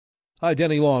Hi,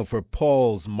 Denny Long for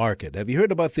Pahl's Market. Have you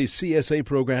heard about the CSA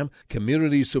program,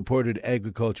 Community Supported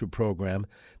Agriculture Program?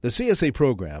 The CSA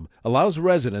program allows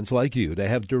residents like you to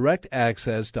have direct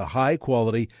access to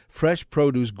high-quality, fresh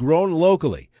produce grown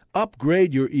locally.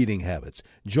 Upgrade your eating habits.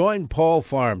 Join Pahl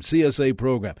Farm CSA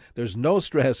program. There's no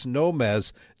stress, no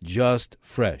mess, just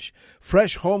fresh.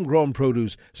 Fresh homegrown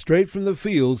produce straight from the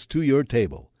fields to your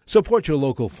table. Support your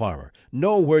local farmer.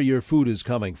 Know where your food is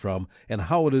coming from and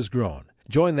how it is grown.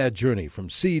 Join that journey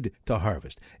from seed to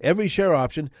harvest. Every share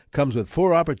option comes with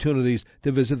 4 opportunities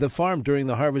to visit the farm during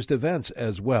the harvest events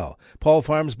as well. Pahl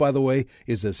Farms, by the way,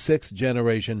 is a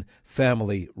 6th-generation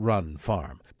family-run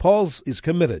farm. Pahl's is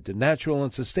committed to natural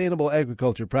and sustainable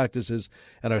agriculture practices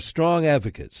and are strong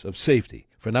advocates of safety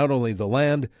for not only the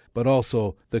land, but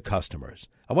also the customers.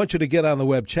 I want you to get on the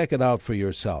web, check it out for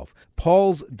yourself.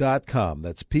 Pahls.com,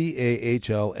 that's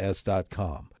Pahls.com.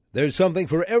 There's something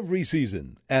for every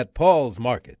season at Pahl's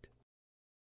Market.